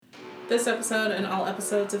This episode and all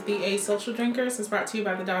episodes of The A Social Drinkers is brought to you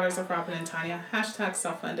by the daughters of Robin and Tanya. #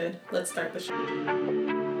 self-funded. Let's start the show.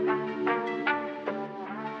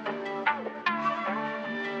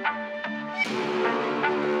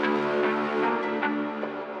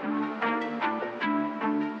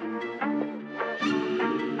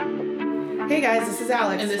 Hey guys, this is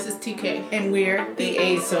Alex. And this is TK. And we're the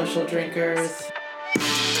A Social Drinkers.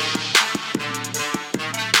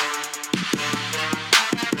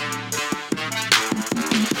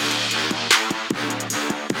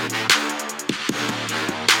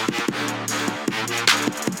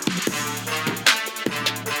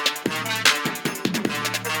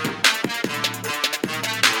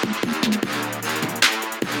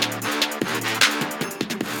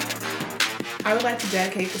 I would like to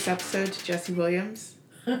dedicate this episode to Jesse Williams.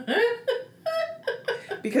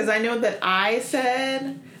 Because I know that I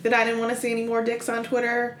said that I didn't want to see any more dicks on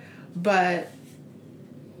Twitter, but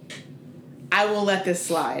I will let this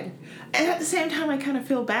slide. And at the same time, I kind of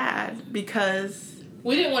feel bad because...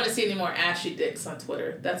 We didn't want to see any more ashy dicks on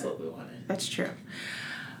Twitter. That's what we wanted. That's true.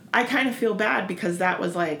 I kind of feel bad because that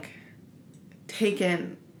was like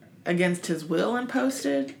taken against his will and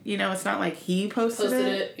posted. You know, it's not like he posted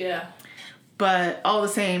it. Yeah. But all the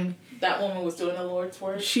same... That woman was doing the Lord's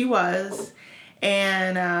work. She was.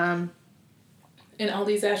 And all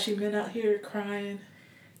these ashy men out here crying.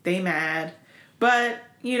 They mad. But,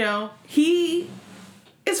 you know, he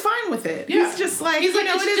is fine with it. Yeah. He's just like, he's like, you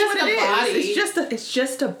know, it's it is just what it a body. is. It's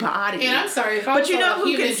just a body. And I'm sorry, if I was but you know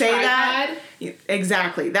who can say tripod, that?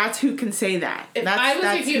 Exactly. That's who can say that. If I was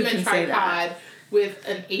a human tripod with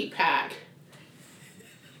an 8-pack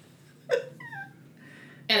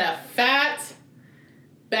and a fat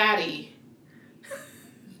baddie,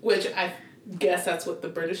 which I guess that's what the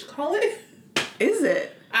British call it. Is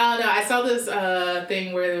it? I don't know. I saw this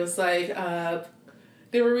thing where it was like,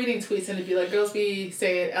 they were reading tweets and it'd be like, girls be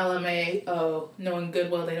saying LMAO, knowing good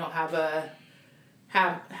well they don't have an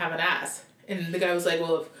ass. And the guy was like,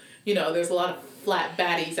 well, if, you know, there's a lot of flat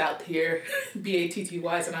baddies out here,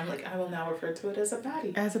 BATTYs, and I'm like, I will now refer to it as a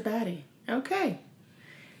baddie. As a baddie. Okay.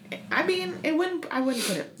 I mean, I wouldn't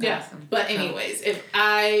put it. Yeah, awesome. but anyways, if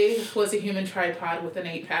I was a human tripod with an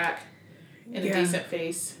 8-pack and a decent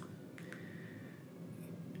face.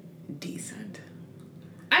 Decent.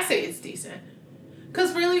 I say it's decent.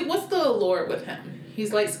 Because really, what's the allure with him?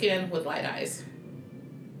 He's light-skinned with light eyes.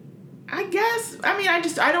 I guess. I mean, I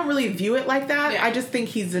don't really view it like that. Yeah. I just think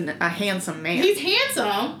he's a handsome man. He's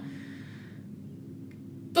handsome.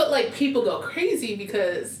 But, like, people go crazy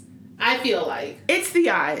because I feel like... It's the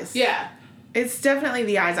eyes. Yeah. It's definitely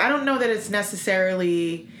the eyes. I don't know that it's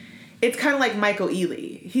necessarily... It's kind of like Michael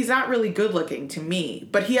Ealy. He's not really good looking to me,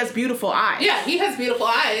 but he has beautiful eyes. Yeah, he has beautiful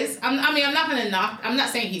eyes. I'm not going to knock... I'm not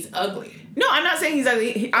saying he's ugly. No, I'm not saying he's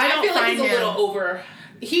ugly. I feel like he's a little over...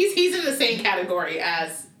 He's in the same category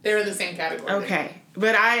as... They're in the same category. Okay.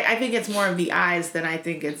 But I think it's more of the eyes than I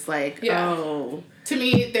think it's like, oh... To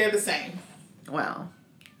me, they're the same. Well...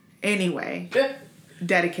 Anyway,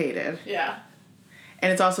 dedicated. Yeah.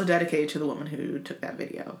 And it's also dedicated to the woman who took that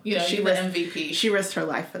video. You know, she's the MVP. She risked her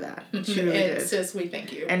life for that. She really did. Sis, we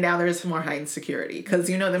thank you. And now there's more heightened security. Because,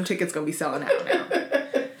 you know, them tickets going to be selling out now.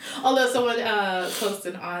 Although someone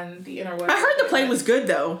posted on the interwebs. I heard the play was good,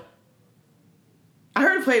 though. I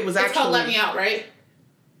heard the play was actually... It's called Let Me Out, right?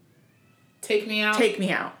 Take Me Out? Take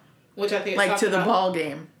Me Out. Which I think like to the ball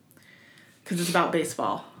game. Because it's about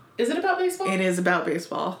baseball. Is it about baseball? It is about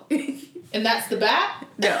baseball. And that's the bat?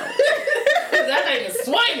 No. That thing is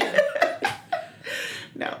swinging.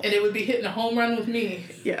 No. And it would be hitting a home run with me.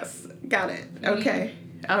 Yes. Got it. Okay.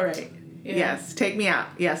 All right. Yeah. Yes. Take Me Out.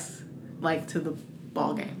 Yes. Like to the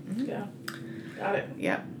ball game. Mm-hmm. Yeah. Got it.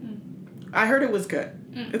 Yeah. I heard it was good.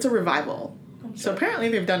 It's a revival. Sure. So apparently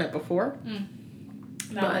they've done it before.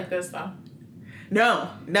 Not like this, though.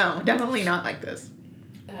 No. Definitely not like this.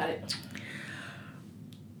 Got it.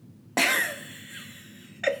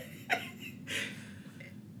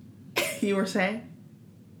 You were saying?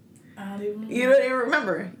 I don't even remember. You don't even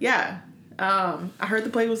remember. Yeah. I heard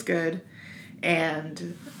the play was good.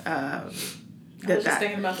 And I was just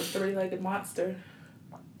thinking about the 3-legged monster.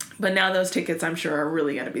 But now those tickets, I'm sure, are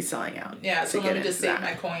really going to be selling out. Yeah, so let me just save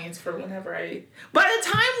my coins for whenever I... By the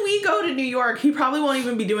time we go to New York, he probably won't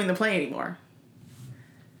even be doing the play anymore.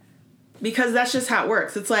 Because that's just how it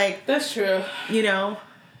works. It's like... That's true. You know...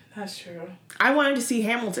 That's true. I wanted to see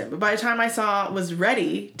Hamilton, but by the time I was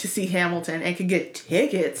ready to see Hamilton and could get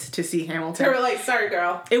tickets to see Hamilton... They were like, sorry,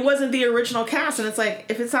 girl. It wasn't the original cast, and it's like,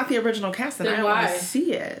 if it's not the original cast, then I don't want to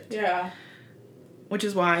see it. Yeah. Which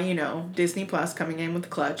is why, you know, Disney Plus coming in with the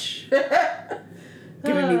clutch.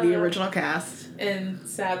 giving me the original cast. And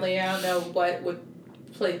sadly, I don't know what would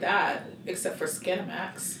play that except for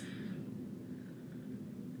Skinamax.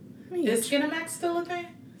 Is Skinamax still a thing?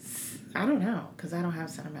 I don't know, because I don't have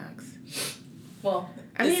Cinemax. Well,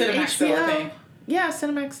 is Cinemax still a thing? Yeah,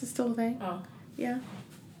 Cinemax is still a thing. Oh. Yeah.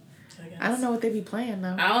 I don't know what they be playing,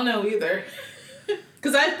 though. I don't know either.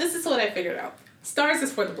 Because this is what I figured out. Stars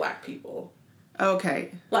is for the black people.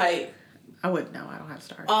 Okay. Like... I wouldn't know. I don't have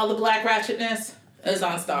Stars. All the black ratchetness is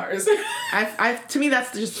on Stars. To me,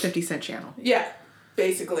 that's just 50 Cent channel. Yeah,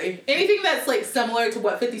 basically. Anything that's, like, similar to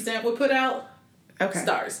what 50 Cent would put out,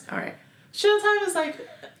 Stars. All right. Showtime is, like...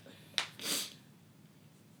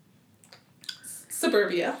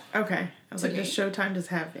 Suburbia. Okay. I was like, does Showtime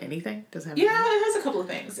have anything? It has a couple of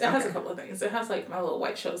things. It has, like, my little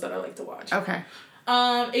white shows that I like to watch. Okay.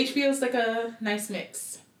 HBO's, like, a nice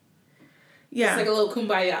mix. Yeah. It's like a little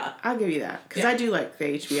kumbaya. I'll give you that. Because I do like the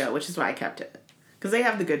HBO, which is why I kept it. Because they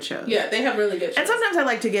have the good shows. Yeah, they have really good shows. And sometimes I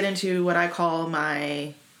like to get into what I call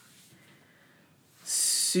my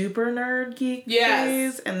super nerd geek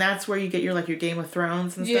phase. And that's where you get your Game of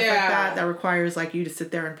Thrones and stuff like that. That requires, like, you to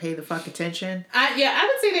sit there and pay the fuck attention. I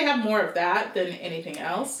would say they have more of that than anything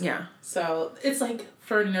else. Yeah. So, it's, like,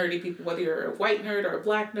 for nerdy people, whether you're a white nerd or a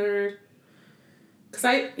black nerd.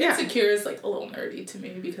 Because Insecure is, like, a little nerdy to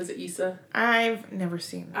me because of Issa. I've never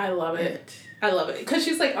seen I love it. I love it. Because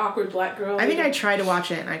she's, like, awkward black girl. I think I tried to watch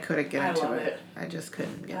it and I couldn't get into it. I just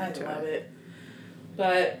couldn't get into it. I love it.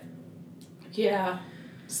 But, yeah.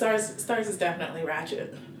 Stars is definitely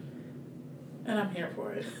ratchet. And I'm here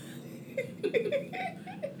for it.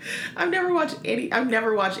 I've never watched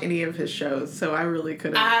any of his shows, so I really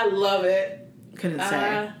couldn't. I love it. Couldn't say.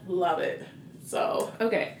 I love it. So.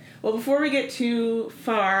 Okay. Well, before we get too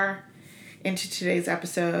far into today's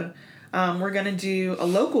episode, we're going to do a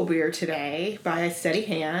local beer today by Steady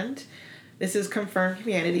Hand. This is Confirmed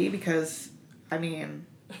Humanity because, I mean...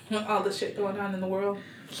 all the shit going on in the world.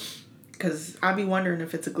 Because I'll be wondering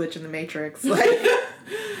if it's a glitch in the Matrix.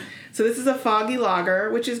 So this is a foggy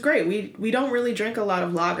lager, which is great. We don't really drink a lot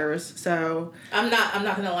of lagers, so... I'm not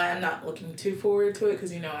gonna lie, I'm not looking too forward to it,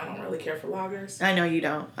 because, you know, I don't really care for lagers. I know you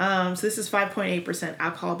don't. So this is 5.8%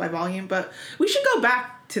 alcohol by volume, but we should go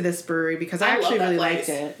back to this brewery, because I actually really liked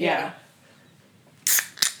it. Yeah.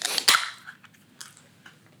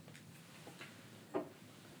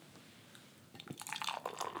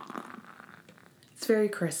 It's very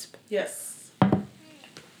crisp. Yes.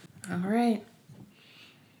 All right.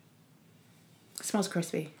 It smells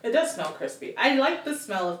crispy. It does smell crispy. I like the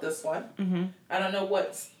smell of this one. Mm-hmm. I don't know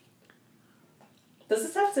what's... Does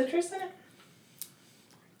this have citrus in it?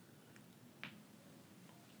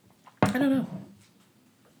 I don't know.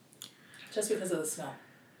 Just because of the smell.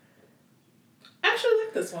 I actually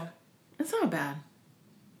like this one. It's not bad.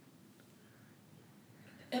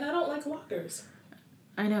 And I don't like lagers.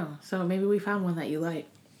 I know. So maybe we found one that you like.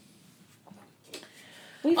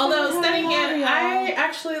 Although, Steady Hand, I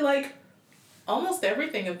actually like almost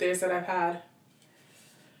everything of theirs that I've had.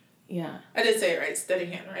 Yeah. I did say it right. Steady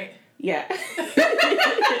Hand, right? Yeah. Because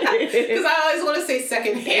I always want to say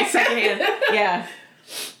second hand. Second hand. Yeah.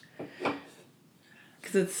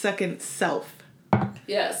 Because it's second self.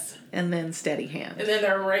 Yes. And then Steady Hand. And then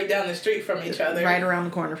they're right down the street from each other. Right around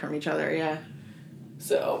the corner from each other, yeah.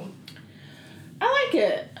 So, I like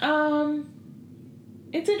it.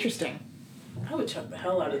 It's interesting. I would chuck the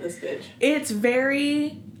hell out of this bitch. It's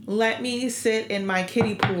very let me sit in my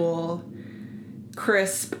kiddie pool,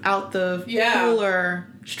 crisp out the cooler,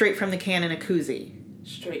 straight from the can in a koozie.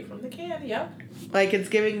 Straight from the can, yep. Like, it's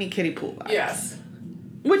giving me kiddie pool vibes. Yes.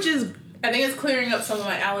 Which is... I think it's clearing up some of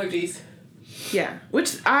my allergies. Yeah.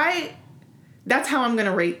 That's how I'm going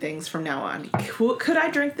to rate things from now on. Could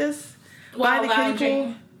I drink this by the kiddie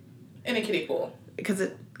pool? In a kiddie pool.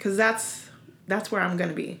 Because that's where I'm going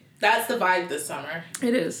to be. That's the vibe this summer.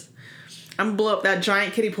 It is. I'm going to blow up that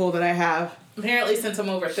giant kiddie pool that I have. Apparently, since I'm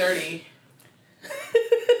over 30,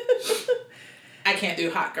 I can't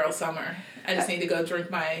do hot girl summer. I just need to go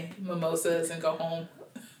drink my mimosas and go home.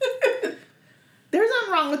 There's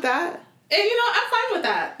nothing wrong with that. And, I'm fine with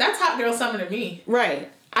that. That's hot girl summer to me. Right.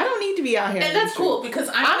 I don't need to be out here. And that's cool, because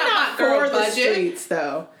I'm not hot girl for the streets,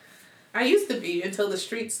 though. I used to be until the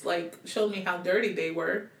streets, showed me how dirty they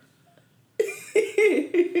were.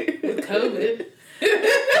 With COVID.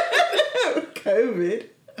 COVID.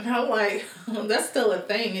 And I'm like, that's still a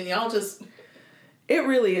thing, and y'all just... It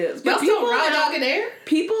really is. Y'all still raw dogging air?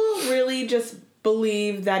 People really just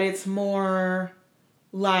believe that it's more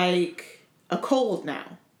like a cold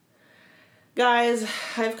now. Guys, I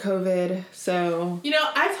have COVID, so...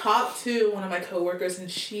 I talked to one of my coworkers, and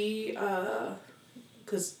she,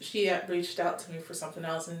 because she had reached out to me for something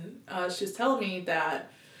else, and she was telling me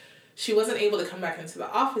that she wasn't able to come back into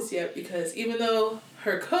the office yet because even though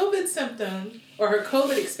her COVID symptom or her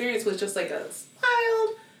COVID experience was just like a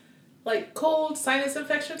mild, like cold sinus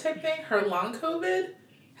infection type thing, her long COVID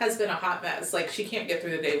has been a hot mess. Like, she can't get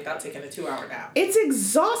through the day without taking a 2-hour nap. It's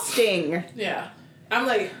exhausting. Yeah. I'm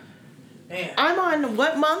like, man. I'm on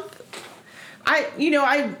what month?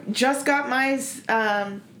 I just got my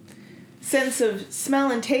sense of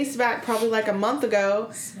smell and taste back probably like a month ago.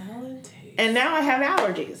 Smell and taste. And now I have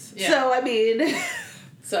allergies. Yeah. So, I mean...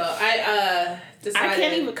 So, I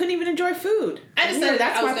decided... couldn't even enjoy food. I decided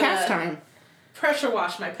that's my pastime. Pressure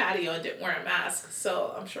wash my patio and didn't wear a mask.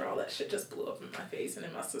 So, I'm sure all that shit just blew up in my face and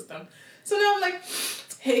in my system. So, now I'm like,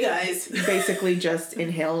 hey, guys. You basically just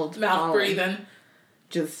inhaled mouth pollen. Breathing.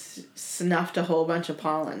 Just snuffed a whole bunch of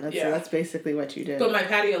pollen. That's basically what you did. But my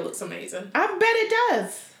patio looks amazing. I bet it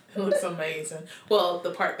does. It looks amazing. Well,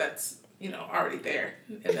 the part that's, already there.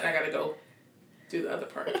 And then I gotta go do the other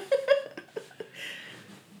part.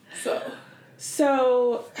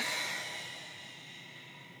 So...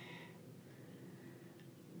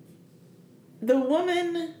 The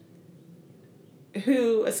woman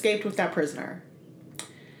who escaped with that prisoner...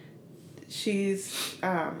 She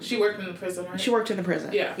worked in the prison, right? She worked in the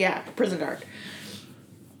prison. Yeah. Yeah, prison guard.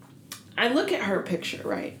 I look at her picture,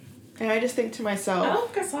 right? And I just think to myself... I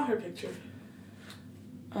don't think I saw her picture.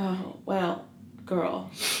 Oh, well, girl.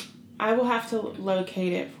 I will have to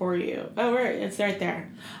locate it for you. Oh, right. It's right there.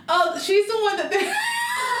 Oh, she's the one that they...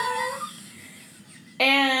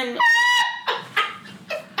 And...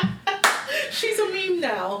 She's a meme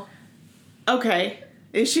now. Okay.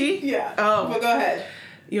 Is she? Yeah. Oh. Well, go ahead.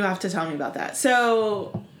 You have to tell me about that.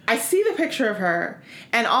 So, I see the picture of her,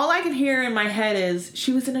 and all I can hear in my head is,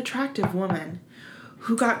 she was an attractive woman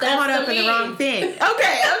who got caught up in the wrong thing. Okay.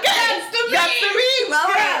 That's the meme. All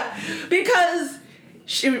right. Because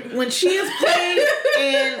when she is played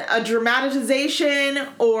in a dramatization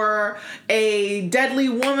or a Deadly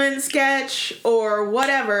Woman sketch or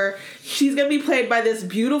whatever, she's going to be played by this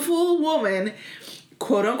beautiful woman,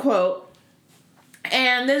 quote unquote.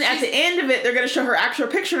 And then at the end of it, they're going to show her actual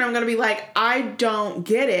picture, and I'm going to be like, I don't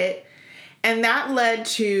get it. And that led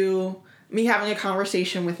to me having a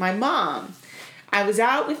conversation with my mom. I was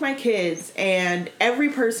out with my kids, and every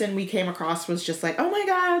person we came across was just like, oh my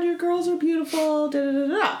God, your girls are beautiful,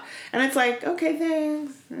 da-da-da-da. And it's like, okay,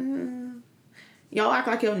 thanks. Y'all act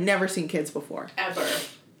like you've never seen kids before. Ever.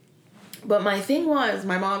 But my thing was,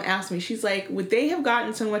 my mom asked me, she's like, would they have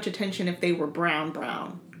gotten so much attention if they were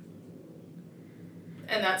brown?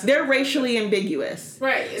 And they're racially ambiguous.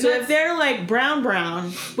 Right. So if they're like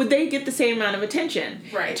brown, would they get the same amount of attention?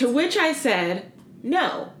 Right. To which I said,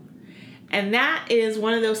 no. And that is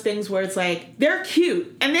one of those things where it's like, they're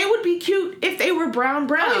cute. And they would be cute if they were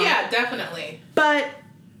brown. Oh, yeah, definitely. But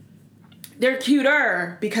they're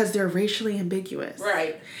cuter because they're racially ambiguous.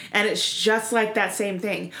 Right. And it's just like that same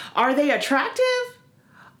thing. Are they attractive?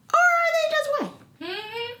 Or are they just white?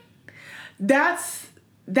 Mm-hmm.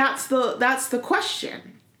 That's the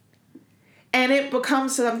question. And it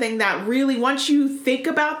becomes something that really, once you think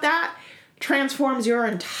about that, transforms your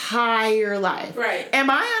entire life. Right. Am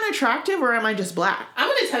I unattractive or am I just black? I'm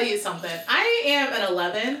going to tell you something. I am an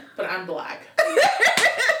 11, but I'm black.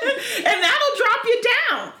 And that'll drop you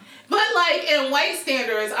down. But like in white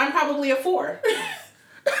standards, I'm probably a 4.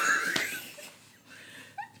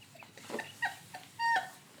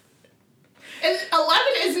 And 11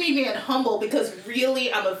 is me being humble because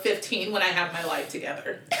really I'm a 15 when I have my life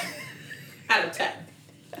together. Out of 10.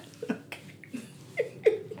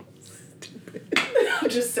 I'm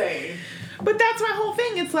just saying. But that's my whole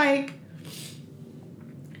thing. It's like,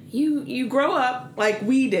 you grow up like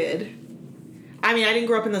we did. I mean, I didn't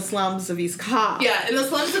grow up in the slums of East Cobb. Yeah, in the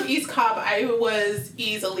slums of East Cobb, I was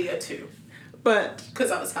easily a 2. But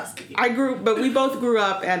because I was husky. But we both grew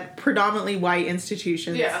up at predominantly white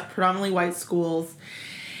institutions. Yeah. Predominantly white schools.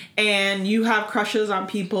 And you have crushes on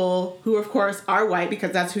people who, of course, are white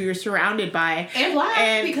because that's who you're surrounded by. And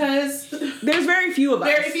black because... There's very few of us.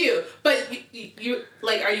 Very few. But you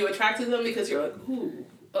like, are you attracted to them because you're like, ooh,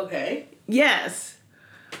 okay. Yes.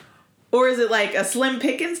 Or is it like a Slim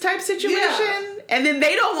Pickens type situation? Yeah. And then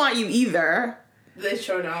they don't want you either. They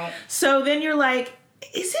sure don't. So then you're like,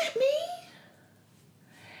 is it me?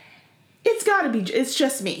 It's gotta be, it's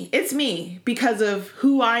just me. It's me because of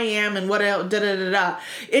who I am and what else, da-da-da-da.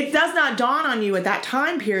 It does not dawn on you at that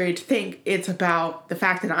time period to think it's about the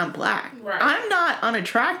fact that I'm black. Right. I'm not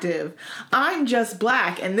unattractive. I'm just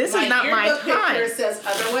black, and this is not my time. My picture says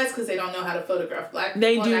otherwise because they don't know how to photograph black people.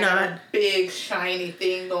 They do not. I got a big, shiny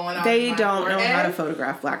thing going on. They don't know how to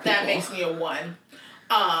photograph black people. That makes me a 1.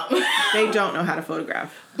 They don't know how to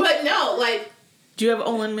photograph. But no, like... Do you have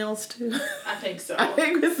Olin Mills, too? I think so. I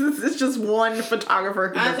think this is just one photographer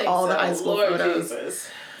who does all the high school photos. Jesus.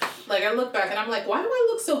 Like, I look back and I'm like, why do I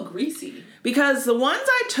look so greasy? Because the ones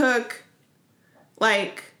I took,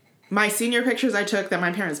 like, my senior pictures I took that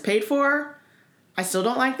my parents paid for, I still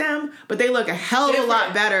don't like them, but they look a hell of a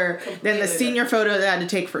lot better than the senior photo that I had to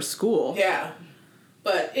take for school. Yeah.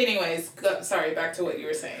 But anyways, sorry, back to what you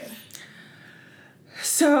were saying.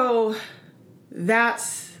 So,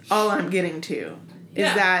 that's all I'm getting to.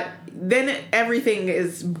 Is that then everything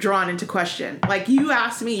is drawn into question. Like, you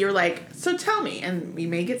asked me, you're like, so tell me, and we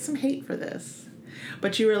may get some hate for this,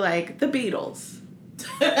 but you were like, the Beatles.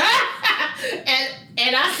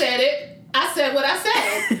 and I said it. I said what I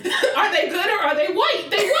said. Are they good or are they white?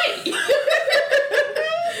 They white.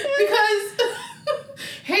 Because,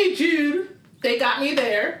 hey Jude, they got me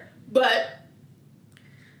there, but...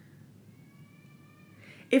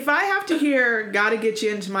 If I have to hear Gotta Get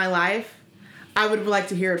You Into My Life, I would like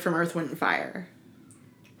to hear it from Earth, Wind, and Fire.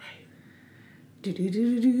 Right.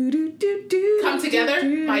 Come Together,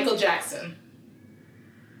 Michael Jackson.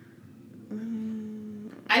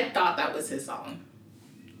 I thought that was his song.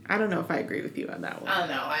 I don't know if I agree with you on that one. I don't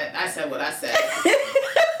know. I said what I said.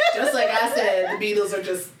 Just like I said, the Beatles are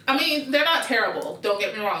just... I mean, they're not terrible. Don't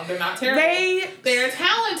get me wrong. They're not terrible. They're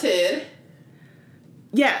talented.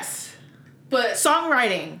 Yes. But...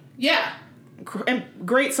 Songwriting. Yeah. And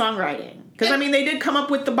great songwriting. Because, I mean, they did come up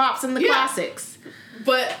with the bops and the classics.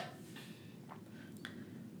 But...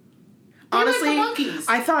 Honestly, like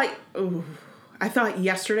I thought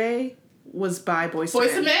Yesterday was by Boyz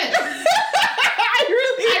II Men. I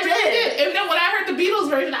really did. And then when I heard the Beatles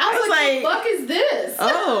version, I was like, what the fuck is this?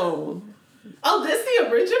 Oh, this the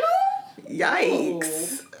original?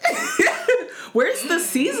 Yikes. Where's the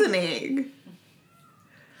seasoning?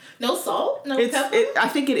 No salt? No pepper? I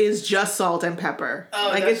think it is just salt and pepper.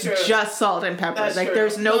 Oh, it's true. just salt and pepper. That's true.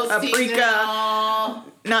 There's no paprika.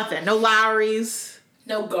 Nothing. No Lowry's.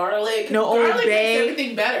 No garlic. No Old Bay. Bay. Makes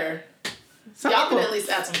everything better. Y'all can at least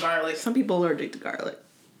add some garlic. Some people are allergic to garlic.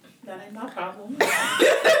 That ain't my problem.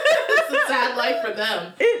 It's a sad life for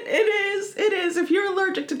them. It is. If you're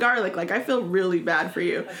allergic to garlic, like, I feel really bad for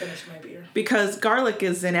you. I finished my beer. Because garlic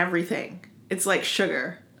is in everything. It's like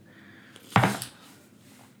sugar.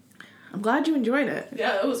 I'm glad you enjoyed it.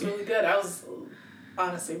 Yeah, it was really good. I was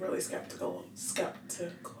honestly really skeptical.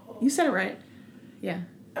 You said it right. Yeah.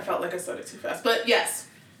 I felt like I said it too fast. But yes,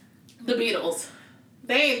 the Beatles.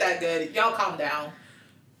 They ain't that good. Y'all calm down.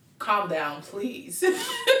 Calm down, please.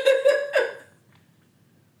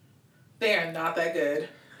 They are not that good.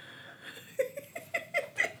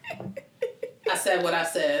 I said what I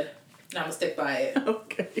said, and I'm going to stick by it.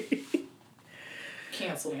 Okay.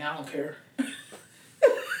 Cancel me. I don't care.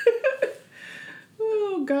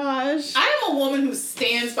 Oh, gosh. I am a woman who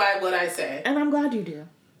stands by what I say. And I'm glad you do.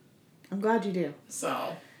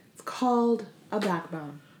 So. It's called a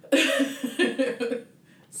backbone.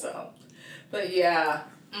 So. But yeah.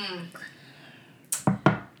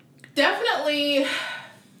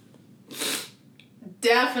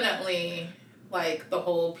 Definitely, like, the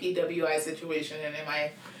whole PWI situation, and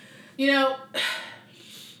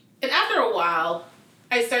and after a while,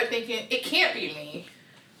 I start thinking, it can't be me,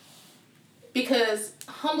 because,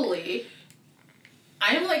 humbly,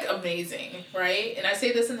 I am, like, amazing, right? And I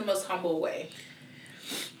say this in the most humble way.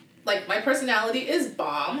 Like, my personality is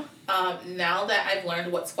bomb. Now that I've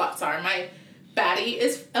learned what squats are, my baddie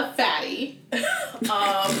is a fatty. I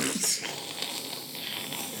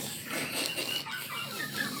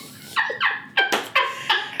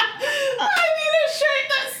need a shirt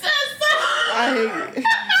that says that.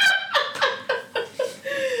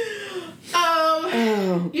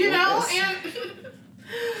 And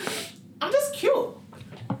I'm just cute.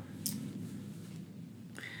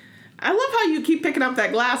 I love how you keep picking up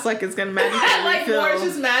that glass like it's gonna magically like refill. more is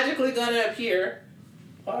just magically gonna appear.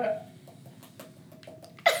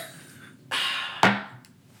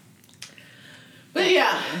 But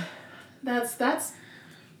yeah, that's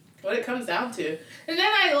what it comes down to. And then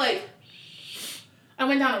I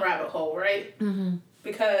went down a rabbit hole, right? Mm-hmm.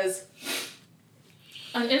 Because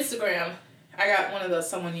on Instagram, I got one of those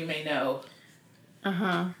someone you may know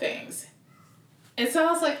things. And so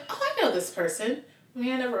I was like, oh, I know this person. I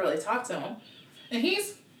mean, I never really talked to him. And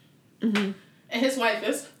he's... Mm-hmm. And his wife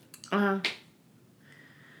is... Uh-huh.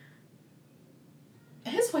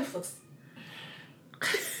 And his wife looks...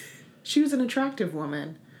 She was an attractive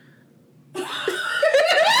woman.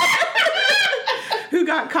 Who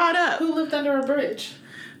got caught up. Who lived under a bridge.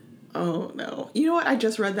 Oh, no. You know what? I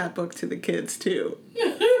just read that book to the kids, too.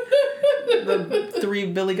 the 3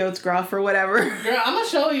 Billy Goats Gruff or whatever. Girl, I'm gonna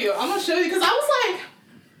show you because I was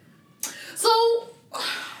like, so,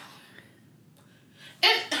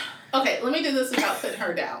 and okay, let me do this without putting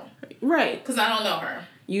her down, right? Because I don't know her.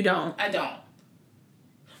 You don't. I don't.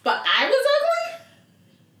 But I was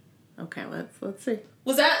ugly. Okay, let's see.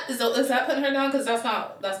 Is that putting her down? Because that's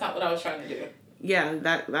not what I was trying to do. Yeah,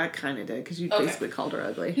 that kind of did, because you basically called her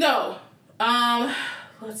ugly. No.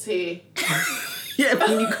 Let's see. Yeah, I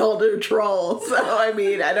mean, you called her a troll, so, I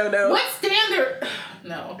mean, I don't know. What standard?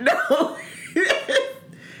 No. No.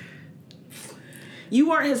 You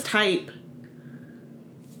weren't his type.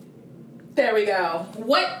 There we go.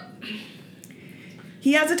 What?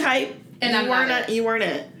 He has a type, and you weren't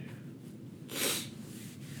it.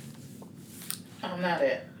 I'm not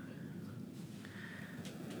it.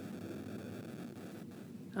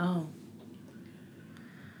 Oh.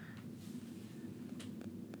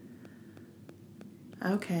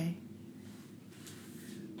 Okay.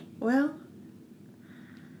 Well,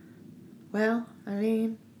 I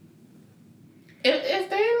mean, if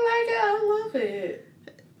they like it, I love it.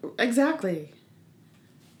 Exactly.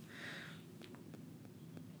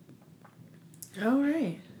 All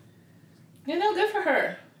right. You know, good for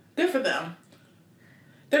her. Good for them.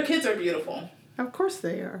 Their kids are beautiful. Of course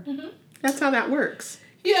they are. Mm-hmm. That's how that works.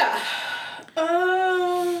 Yeah.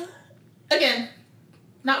 Again,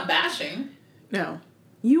 not bashing. No.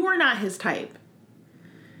 You were not his type.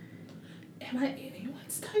 Am I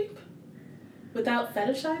anyone's type? Without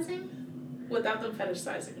fetishizing? Without them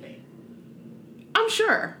fetishizing me. I'm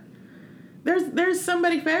sure. There's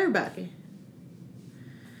somebody for everybody.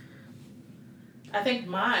 I think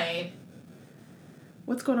mine...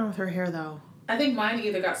 What's going on with her hair, though? I think mine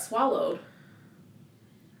either got swallowed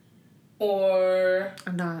or...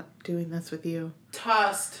 I'm not doing this with you.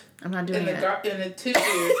 Tossed. I'm not doing it. In the tissue.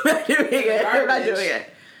 I'm not doing it. I'm not doing it.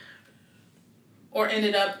 Or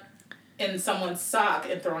ended up in someone's sock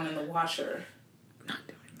and thrown in the washer. I'm not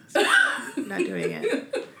doing this. I'm not doing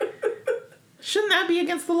it. Shouldn't that be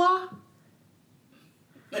against the law?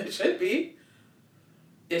 It should be.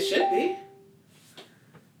 It should be.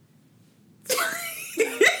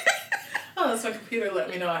 Oh, that's my computer let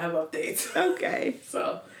me know I have updates. Okay.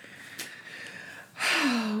 So.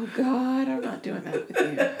 Oh, God, I'm not doing that with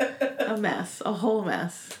you. A mess. A whole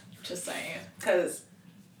mess. Just saying. Because.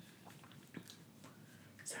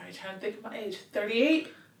 Sorry, trying to think of my age. 38?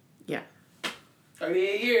 Yeah.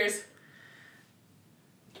 38 years.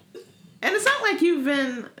 And it's not like you've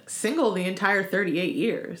been single the entire 38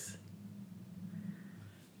 years.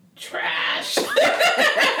 Trash.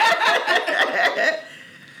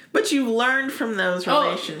 But you learned from those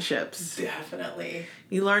relationships. Definitely.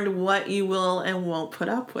 You learned what you will and won't put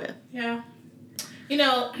up with. Yeah. You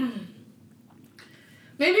know,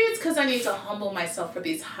 maybe it's because I need to humble myself for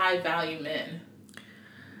these high-value men.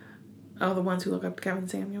 Oh, the ones who look up to Kevin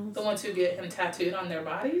Samuels? The ones who get him tattooed on their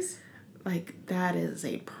bodies? Like, that is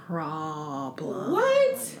a problem.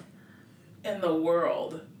 What in the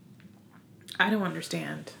world? I don't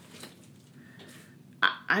understand.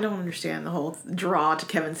 I don't understand the whole draw to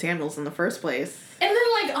Kevin Samuels in the first place. And then,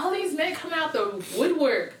 like, all these men come out the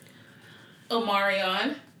woodwork.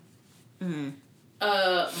 Omarion. Mm-hmm.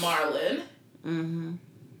 Marlon. Mm-hmm.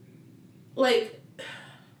 Like,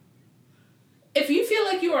 if you feel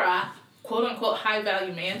like you are a quote-unquote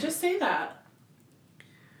high-value man, just say that.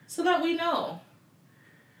 So that we know.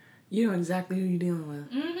 You know exactly who you're dealing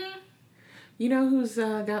with. Mm-hmm. You know who's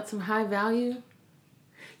got some high value?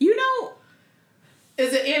 You know...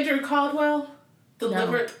 Is it Andrew Caldwell?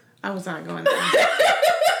 No, I was not going there.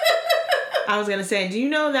 I was going to say, do you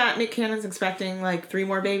know that Nick Cannon's expecting like 3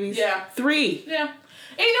 more babies? Yeah. 3! Yeah.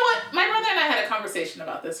 And you know what? My brother and I had a conversation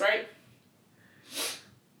about this, right?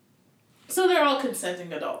 So they're all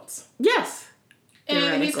consenting adults. Yes.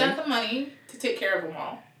 And he's got the money to take care of them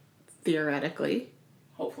all. Theoretically.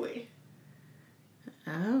 Hopefully.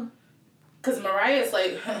 Oh. Because Mariah's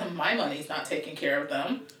like, my money's not taking care of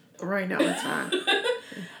them. Right now, it's not.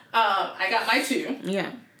 I got my 2.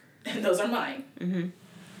 Yeah. And those are mine. Mm-hmm.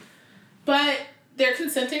 But they're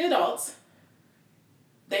consenting adults.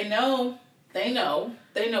 They know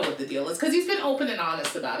what the deal is. Because he's been open and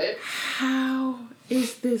honest about it. How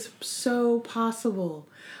is this so possible?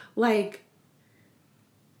 Like,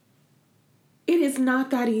 it is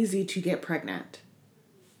not that easy to get pregnant.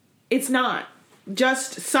 It's not.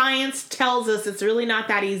 Just science tells us it's really not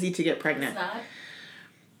that easy to get pregnant. It's not.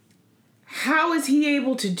 How is he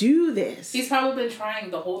able to do this? He's probably been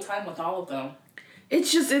trying the whole time with all of them. It's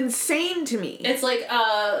just insane to me. It's like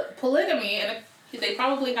polygamy, and they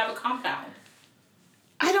probably have a compound.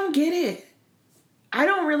 I don't get it. I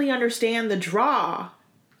don't really understand the draw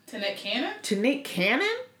To Nick Cannon? To Nick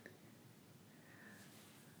Cannon?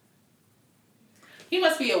 He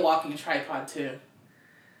must be a walking tripod, too.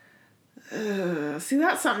 See,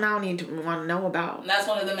 that's something I don't need to want to know about. And that's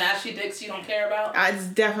one of the mashy dicks you don't care about? It's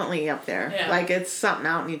definitely up there. Yeah. Like, it's something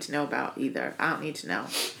I don't need to know about either. I don't need to know.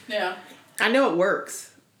 Yeah. I know it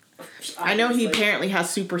works. Obviously. I know he apparently has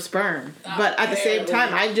super sperm. But at the same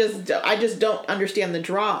time, I just don't understand the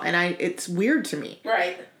draw. And it's weird to me.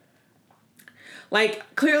 Right.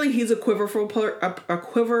 Like, clearly he's a quiverful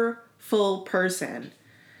person.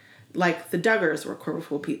 Like, the Duggars were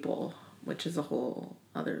quiverful people, which is a whole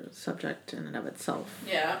other subject in and of itself.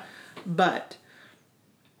 Yeah. But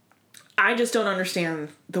I just don't understand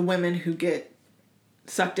the women who get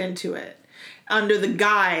sucked into it under the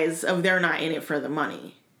guise of they're not in it for the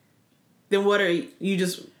money. Then what are you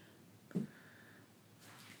just...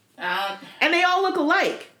 and they all look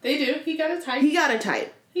alike. They do. He got a type. He got a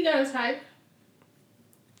type.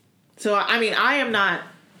 So, I mean, I'm not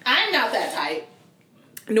that type.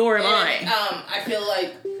 Nor am I. I feel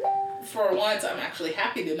like, for once, I'm actually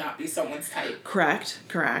happy to not be someone's type. Correct.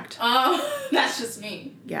 That's just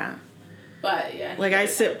me. Yeah. But, yeah. Like, I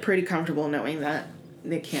sit pretty comfortable knowing that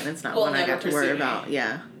Nick Cannon's not one I got to worry about.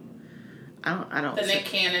 Yeah. I don't. The Nick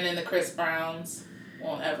Cannon and the Chris Browns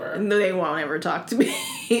won't ever. No, they won't ever talk to me.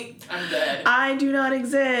 I'm good. I do not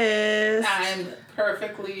exist. I'm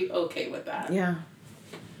perfectly okay with that. Yeah.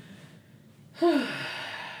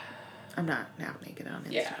 I'm not now naked on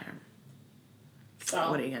Instagram. Yeah.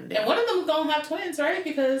 So what are you gonna do? And one of them don't have twins, right?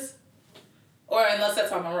 Or unless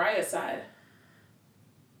that's on Mariah's side.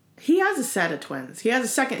 He has a set of twins. He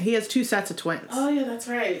has two sets of twins. Oh yeah, that's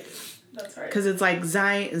right. Because it's like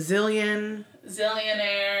Zillion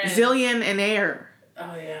and Air.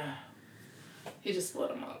 Oh yeah. He just split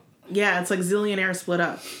them up. Yeah, it's like Zillionaire split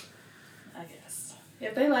up. I guess.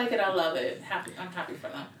 If they like it, I love it. I'm happy for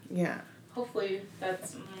them. Yeah. Hopefully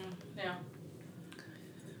that's, yeah.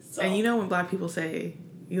 So. And you know when black people say,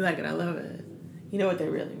 you like it, I love it, you know what they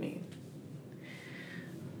really mean.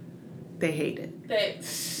 They hate it. They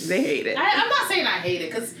hate it. I'm not saying I hate it,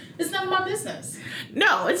 because it's none of my business.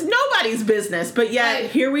 No, it's nobody's business, but yet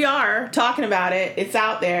here we are talking about it. It's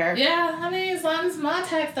out there. Yeah, I mean, as long as my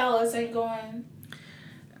tax dollars ain't going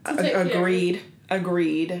to take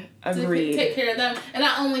Agreed. To take care of them. And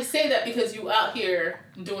I only say that because you out here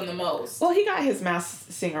doing the most. Well, he got his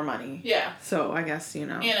Masked Singer money. Yeah. So I guess, he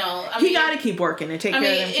got to keep working and take care of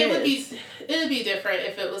them kids. It would be different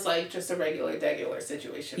if it was like just a regular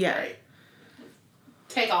situation, right?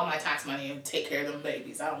 Take all my tax money and take care of them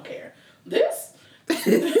babies. I don't care. This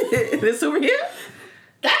over here?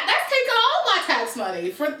 That's taking all my tax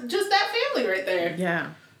money for just that family right there. Yeah.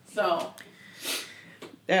 So...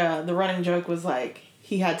 the running joke was like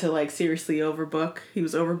he had to like seriously overbook. He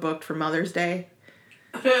was overbooked for Mother's Day.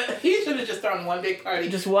 He should have just thrown one big party.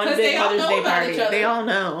 Just one big Mother's Day party. They all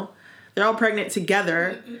know. They're all pregnant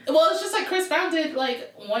together. Well, it's just like Chris Brown did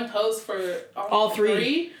like one post for all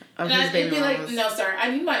three. Of his baby mamas. Like, no, sir,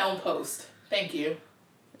 I need my own post. Thank you.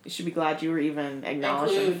 You should be glad you were even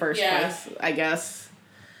acknowledged in the first place, I guess.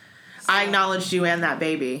 So, I acknowledged you and that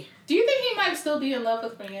baby. Do you think he might still be in love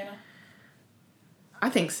with Rihanna? I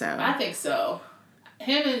think so.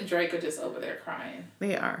 Him and Drake are just over there crying.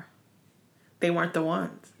 They are. They weren't the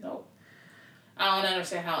ones. Nope. I don't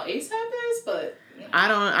understand how ASAP is, but...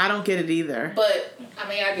 I don't get it either. But, I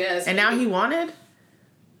mean, I guess... And now he wanted?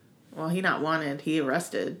 Well, he not wanted. He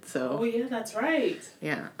arrested, so... Oh, yeah, that's right.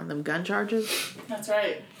 Yeah, on them gun charges. That's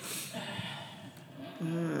right.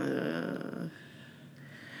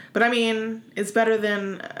 But, I mean, it's better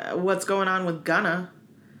than what's going on with Gunna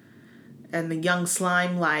and the Young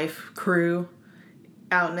Slime Life crew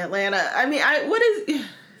out in Atlanta. I mean, what is...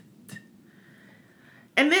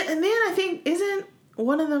 And then I think, isn't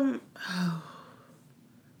one of them... Oh,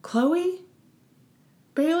 Chloe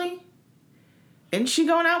Bailey? Isn't she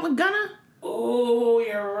going out with Gunna? Oh,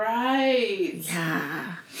 you're right.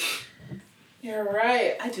 Yeah. You're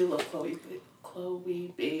right. I do love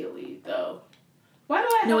Chloe Bailey, though. Why do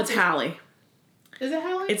I No, it's Halle. Is it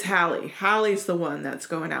Halle? It's Halle. Halle's the one that's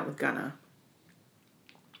going out with Gunna.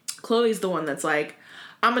 Chloe's the one that's like,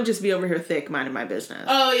 I'm going to just be over here thick, minding my business.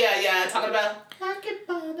 Oh, yeah. Talking about...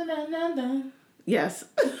 Yes.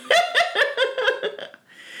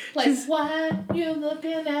 Like, why you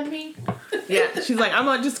looking at me? Yeah, she's like,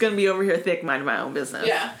 I'm just going to be over here thick, minding my own business.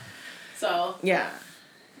 Yeah. So. Yeah.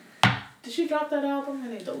 Did she drop that album? I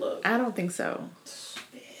need to look. I don't think so.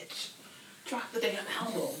 Bitch. Drop the damn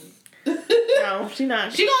album. No, she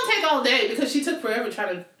not. She gonna take all day because she took forever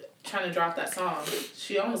trying to drop that song.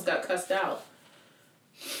 She almost got cussed out.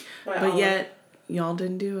 But yet, y'all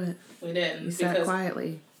didn't do it. We didn't. You sat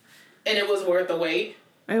quietly. And it was worth the wait?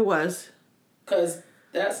 It was. Because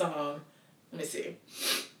that song... Let me see.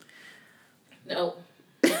 Nope.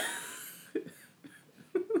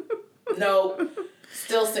 Nope.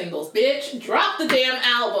 Still singles. Bitch, drop the damn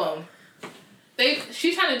album.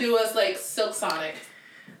 She's trying to do us like Silk Sonic.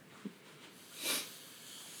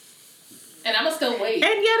 And I'ma still wait. And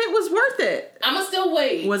yet it was worth it. I'ma still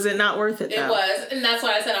wait. Was it not worth it, though? It was. And that's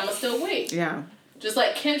why I said I'ma still wait. Yeah. Just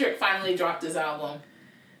like Kendrick finally dropped his album.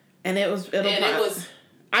 And it was... I mean,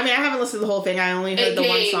 I haven't listened to the whole thing. I only heard the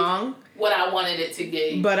one song. What I wanted it to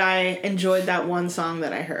give. But I enjoyed that one song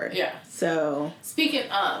that I heard. Yeah. So... Speaking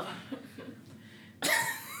of...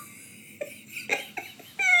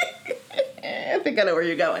 I think I know where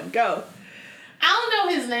you're going. Go. I don't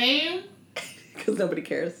know his name. Because nobody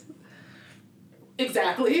cares.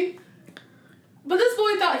 Exactly. But this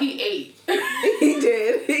boy thought he ate. He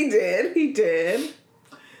did.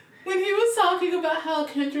 When he was talking about how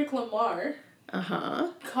Kendrick Lamar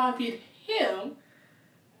copied him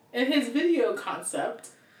and his video concept,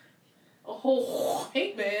 a whole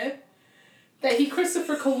white man, that he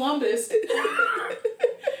Christopher Columbus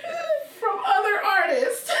from other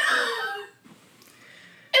artists.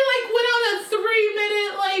 And went on a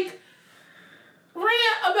 3-minute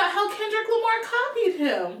rant about how Kendrick Lamar copied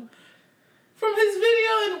him from his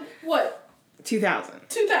video in what?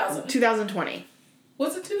 2020.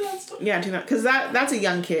 Was it 2020? Yeah, 2000. Because that's a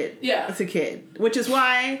young kid. Yeah. It's a kid. Which is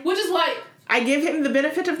why I give him the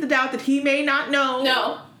benefit of the doubt that he may not know.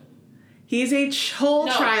 No. He's a whole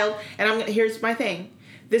child. And here's my thing.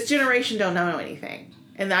 This generation don't know anything.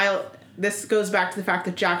 And this goes back to the fact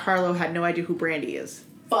that Jack Harlow had no idea who Brandy is.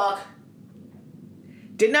 Fuck.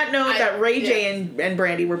 Did not know that Ray J and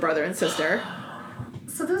Brandy were brother and sister.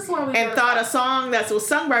 So this is why we thought a song that was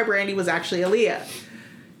sung by Brandy was actually Aaliyah.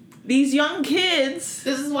 These young kids...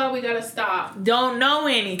 This is why we gotta stop. Don't know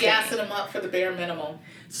anything. Gassing them up for the bare minimum.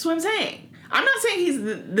 That's what I'm saying. I'm not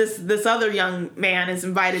saying this other young man is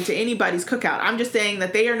invited to anybody's cookout. I'm just saying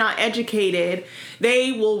that they are not educated.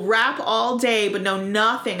 They will rap all day but know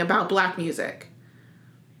nothing about black music.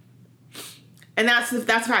 And that's a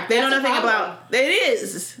fact. They know nothing about... It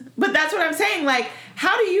is. But that's what I'm saying.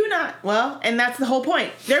 How do you not... Well, and that's the whole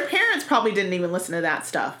point. Their parents probably didn't even listen to that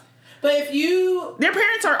stuff. But if you... Their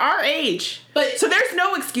parents are our age. So there's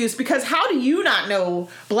no excuse because how do you not know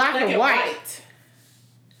black and white?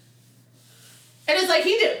 And it's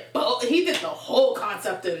he did both. He did the whole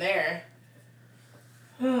concept in there.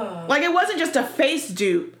 It wasn't just a face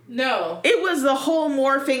dupe. No. It was the whole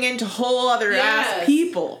morphing into whole other ass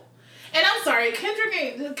people. And I'm sorry, Kendrick,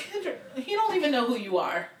 he don't even know who you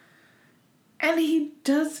are. And he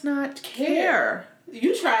does not care.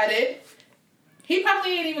 You tried it. He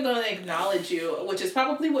probably ain't even going to acknowledge you, which is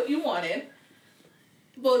probably what you wanted.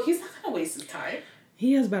 But he's not going to waste his time.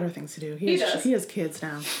 He has better things to do. He does. He has kids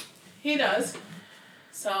now. He does.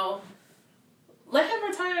 So, let him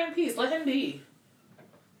retire in peace. Let him be.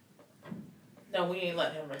 No, we ain't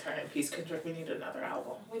letting him retire in peace, Kendrick. We need another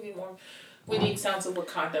album. We need more. We need Sounds of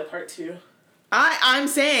Wakanda Part 2. I'm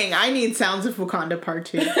saying I need Sounds of Wakanda Part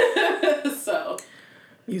 2. So.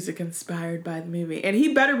 Music inspired by the movie. And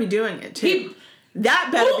he better be doing it, too. That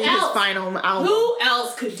better be his final album. Who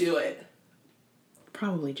else could do it?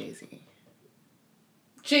 Probably Jay-Z.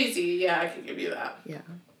 Jay-Z, yeah, I could give you that. Yeah.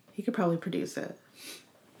 He could probably produce it.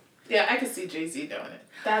 Yeah, I could see Jay-Z doing it.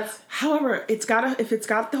 However, if it's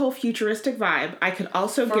got the whole futuristic vibe, I could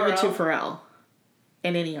also give it to Pharrell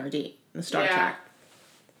and NERD, the Star Trek.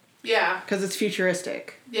 Yeah. Because it's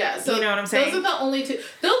futuristic. Yeah, so you know what I'm saying? Those are the only two.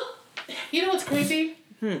 You know what's crazy?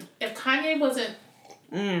 If Kanye wasn't...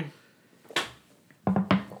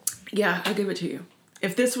 Yeah, I'll give it to you.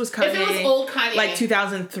 If this was Kanye... If it was old Kanye.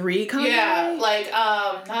 2003 Kanye? Yeah,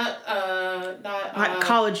 not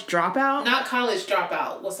College Dropout? Not College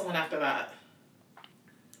Dropout. What's the one after that?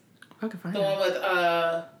 I can find the one with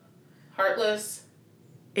Heartless?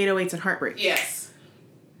 808s and Heartbreak. Yes.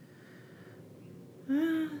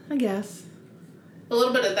 I guess. A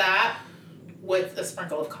little bit of that with a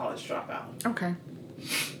sprinkle of College Dropout. Okay.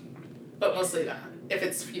 But mostly that, if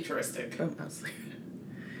it's futuristic. But mostly.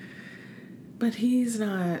 But he's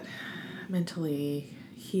not mentally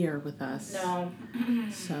here with us. No.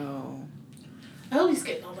 So. I hope he's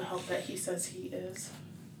getting all the help that he says he is.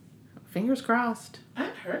 Fingers crossed. I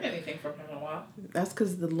haven't heard anything from him in a while. That's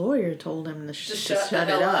because the lawyer told him to shut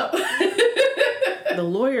it up. The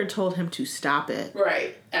lawyer told him to stop it.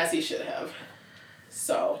 Right, as he should have.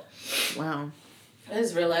 So. Wow. I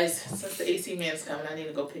just realized since the AC man's coming, I need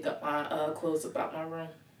to go pick up my clothes about my room.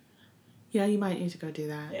 Yeah, you might need to go do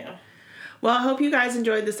that. Yeah. Well, I hope you guys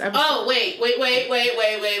enjoyed this episode. Oh, wait. We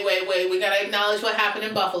gotta acknowledge what happened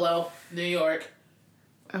in Buffalo, New York.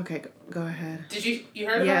 Okay, go ahead. Did you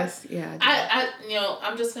heard about it? Yes, yeah.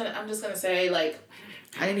 I'm just gonna say, like,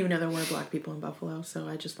 I didn't even know there were black people in Buffalo, so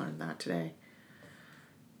I just learned that today.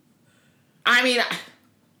 I mean,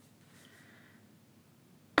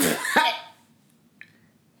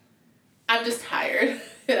 I'm just tired.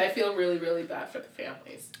 And I feel really, really bad for the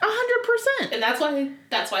families. 100%. And that's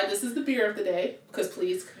why this is the beer of the day. Because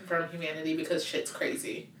please confirm humanity, because shit's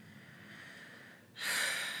crazy.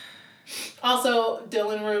 Also,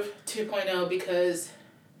 Dylan Roof 2.0, because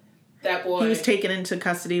that boy... He was taken into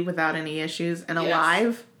custody without any issues and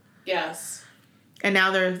alive. Yes. And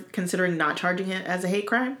now they're considering not charging it as a hate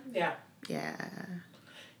crime? Yeah. Yeah.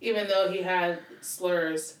 Even though he had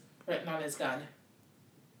slurs written on his gun.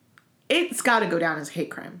 It's got to go down as a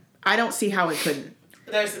hate crime. I don't see how it couldn't.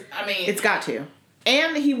 It's got to.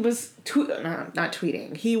 And he was not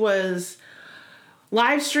tweeting. He was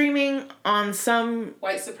live streaming on some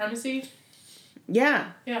white supremacy.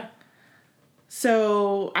 Yeah. Yeah.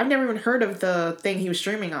 So I've never even heard of the thing he was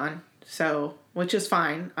streaming on. So, which is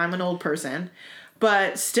fine. I'm an old person,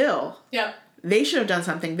 but still. Yeah. They should have done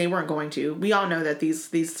something. They weren't going to. We all know that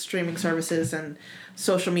these streaming services and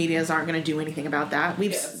social medias aren't going to do anything about that.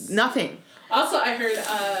 Nothing. Also, I heard,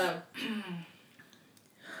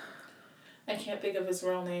 I can't think of his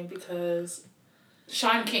real name because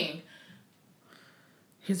Sean King.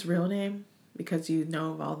 His real name? Because you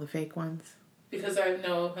know of all the fake ones? Because I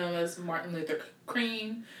know him as Martin Luther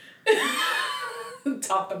Cream.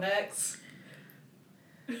 Talcum X.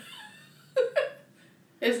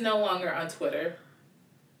 Is no longer on Twitter.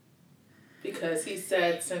 Because he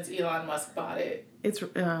said since Elon Musk bought it, it's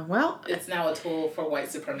now a tool for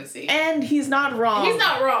white supremacy. And he's not wrong.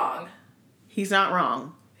 He's not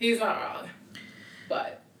wrong.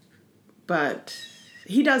 But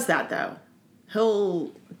he does that though.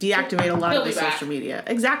 He'll deactivate a lot of the social media.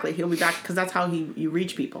 Exactly. He'll be back because that's how you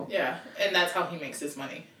reach people. Yeah. And that's how he makes his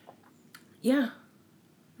money. Yeah.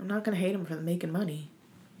 I'm not going to hate him for making money.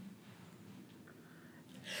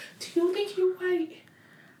 Do you think you're white?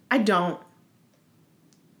 I don't.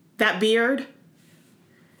 That beard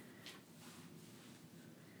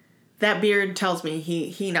tells me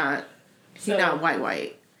he not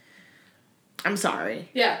white. I'm sorry.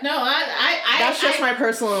 Yeah, no, that's just my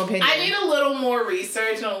personal opinion. I need a little more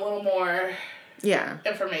research and a little more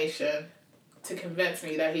information to convince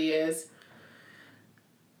me that he is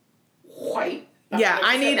white. Yeah,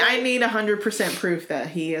 I need 100% proof that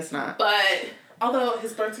he is not. But although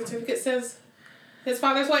his birth certificate says his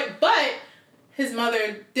father's white, but his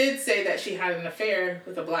mother did say that she had an affair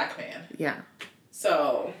with a black man. Yeah.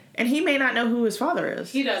 So. And he may not know who his father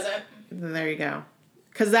is. He doesn't. There you go.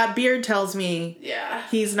 Because that beard tells me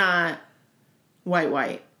he's not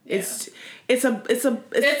white. Yeah. It's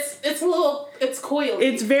coily.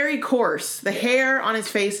 It's very coarse. The hair on his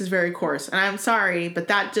face is very coarse. And I'm sorry, but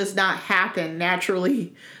that does not happen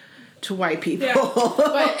naturally to white people. Yeah.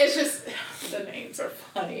 But it's just the names are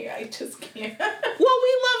funny. I just can't. Well, we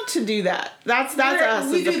love to do that. That's us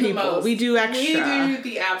as the people. We do extra. We do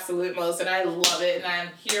the absolute most, and I love it, and I'm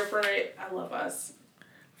here for it. I love us.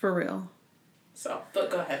 For real. So, but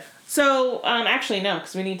go ahead. So, actually, no,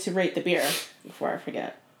 because we need to rate the beer before I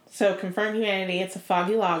forget. So, Confirm Humanity, it's a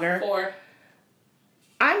foggy lager. 4.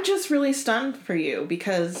 I'm just really stunned for you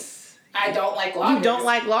because... I don't like lagers. You don't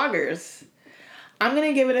like lagers. I'm going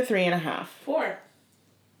to give it a 3.5. 4.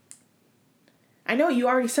 I know, you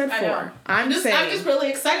already said 4. I'm just really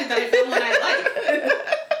excited that I found one I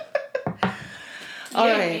like. All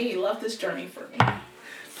right. Me, love this journey for me.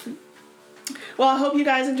 Well, I hope you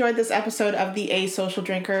guys enjoyed this episode of the A Social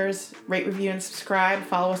Drinkers. Rate, review, and subscribe.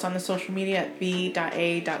 Follow us on the social media at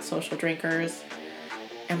the.a.socialdrinkers.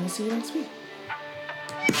 And we'll see you next week.